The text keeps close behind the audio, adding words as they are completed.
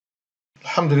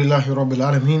Alhamdulillahi Rabbil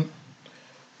Alameen.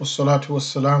 Wassalatu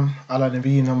wassalam ala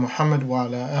nabiyyina Muhammad wa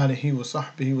ala alihi wa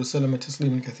sahbihi wa sallam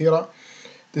tasliman kathira.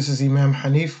 This is Imam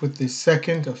Hanif with the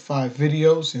second of 5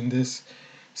 videos in this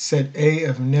set A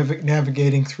of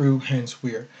navigating through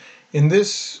Hans-Wehr. In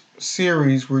this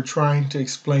series, we're trying to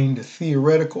explain the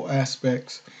theoretical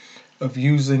aspects of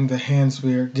using the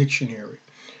Hans-Wehr Dictionary.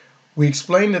 We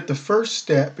explained that the first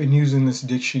step in using this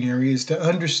dictionary is to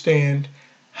understand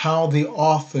how the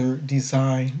author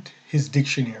designed his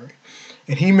dictionary.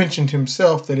 And he mentioned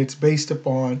himself that it's based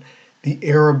upon the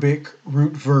Arabic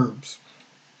root verbs,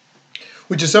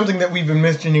 which is something that we've been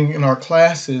mentioning in our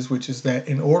classes, which is that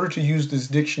in order to use this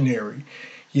dictionary,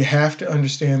 you have to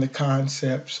understand the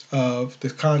concept of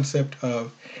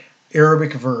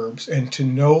Arabic verbs and to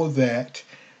know that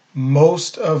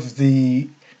most of the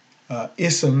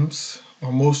isms,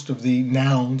 or most of the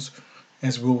nouns,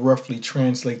 as we'll roughly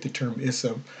translate the term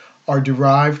ism, are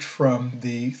derived from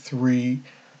the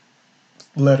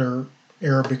 3-letter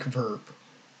Arabic verb.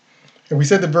 And we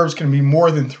said the verbs can be more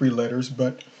than 3 letters,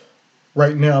 but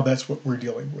right now that's what we're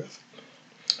dealing with.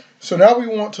 So now we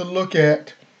want to look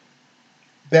at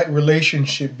that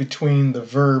relationship between the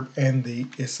verb and the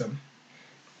ism.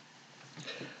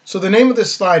 So the name of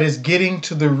this slide is Getting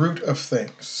to the Root of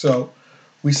Things. So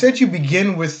we said you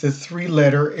begin with the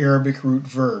 3-letter Arabic root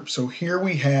verb. So here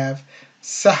we have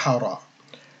sahara.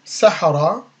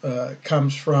 Sahara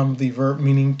comes from the verb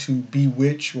meaning to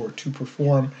bewitch or to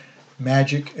perform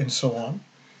magic and so on.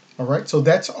 All right, so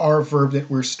that's our verb that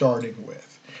we're starting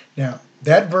with. Now,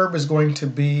 that verb is going to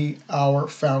be our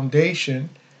foundation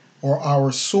or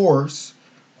our source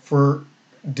for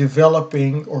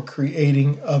developing or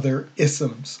creating other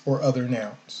isms or other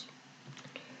nouns.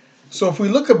 So if we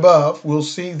look above, we'll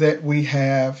see that we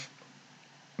have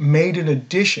made an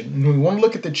addition, and we want to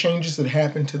look at the changes that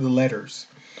happen to the letters.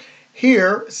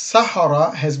 Here,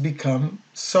 Sahara has become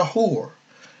Sahur,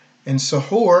 and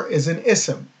Sahur is an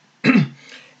ism.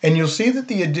 And you'll see that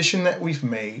the addition that we've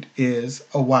made is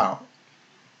a wow.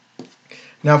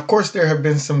 Now, of course, there have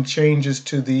been some changes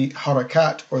to the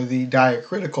harakat or the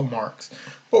diacritical marks,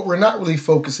 but we're not really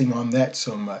focusing on that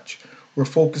so much. We're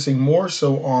focusing more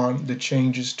so on the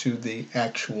changes to the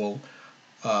actual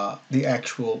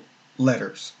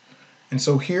letters. And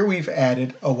so here we've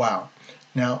added a wow.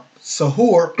 Now,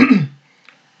 sahur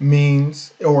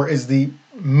means, or is the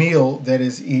meal that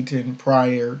is eaten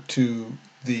prior to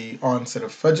the onset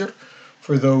of Fajr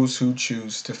for those who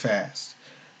choose to fast.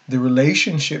 The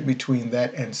relationship between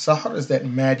that and sahur is that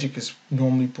magic is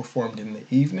normally performed in the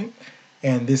evening,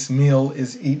 and this meal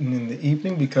is eaten in the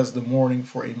evening because the morning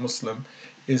for a Muslim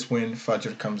is when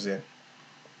Fajr comes in.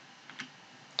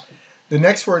 The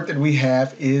next word that we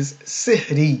have is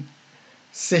sihri.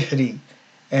 Sihri.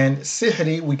 And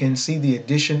sihri, we can see the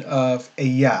addition of a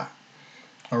ya.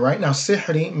 All right, now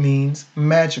sihri means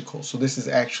magical. So this is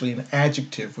actually an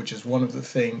adjective, which is one of the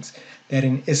things that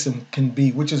an ism can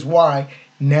be, which is why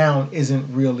noun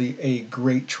isn't really a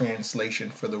great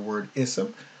translation for the word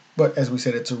ism. But as we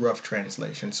said, it's a rough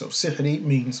translation. So sihri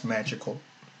means magical.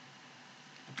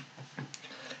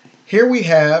 Here we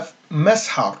have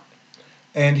mashar.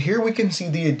 And here we can see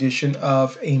the addition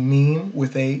of a meme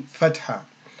with a fatha.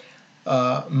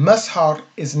 Mashar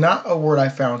is not a word I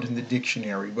found in the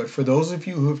dictionary, but for those of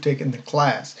you who have taken the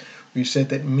class, we've said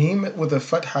that meme with a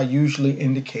fatha usually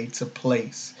indicates a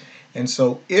place. And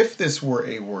so if this were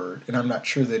a word, and I'm not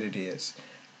sure that it is,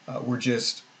 we're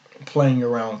just playing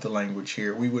around with the language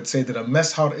here, we would say that a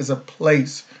mashar is a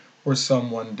place where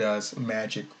someone does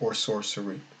magic or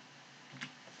sorcery.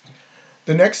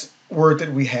 The next word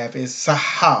that we have is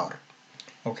sahar.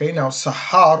 Okay, now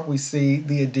sahar, we see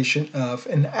the addition of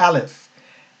an alif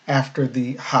after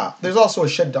the ha. There's also a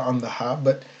shadda on the ha,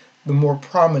 but the more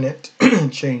prominent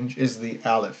change is the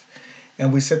alif.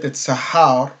 And we said that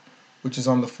sahar, which is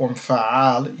on the form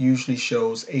fa'al, usually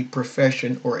shows a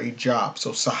profession or a job.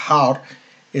 So sahar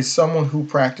is someone who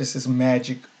practices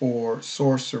magic or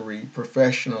sorcery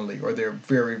professionally, or they're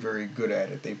very, very good at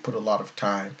it. They put a lot of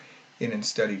time in and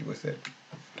studied with it.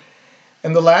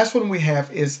 And the last one we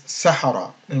have is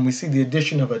sahara, and we see the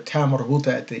addition of a ta marbuta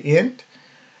at the end.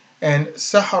 And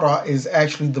sahara is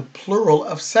actually the plural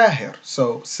of sahir.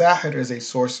 So sahir is a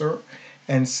sorcerer,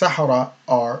 and sahara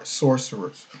are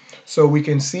sorcerers. So we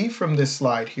can see from this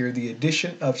slide here the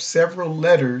addition of several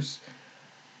letters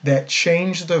that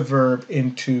change the verb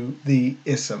into the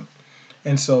ism.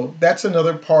 And so that's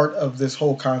another part of this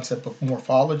whole concept of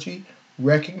morphology,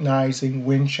 recognizing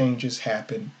when changes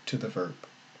happen to the verb.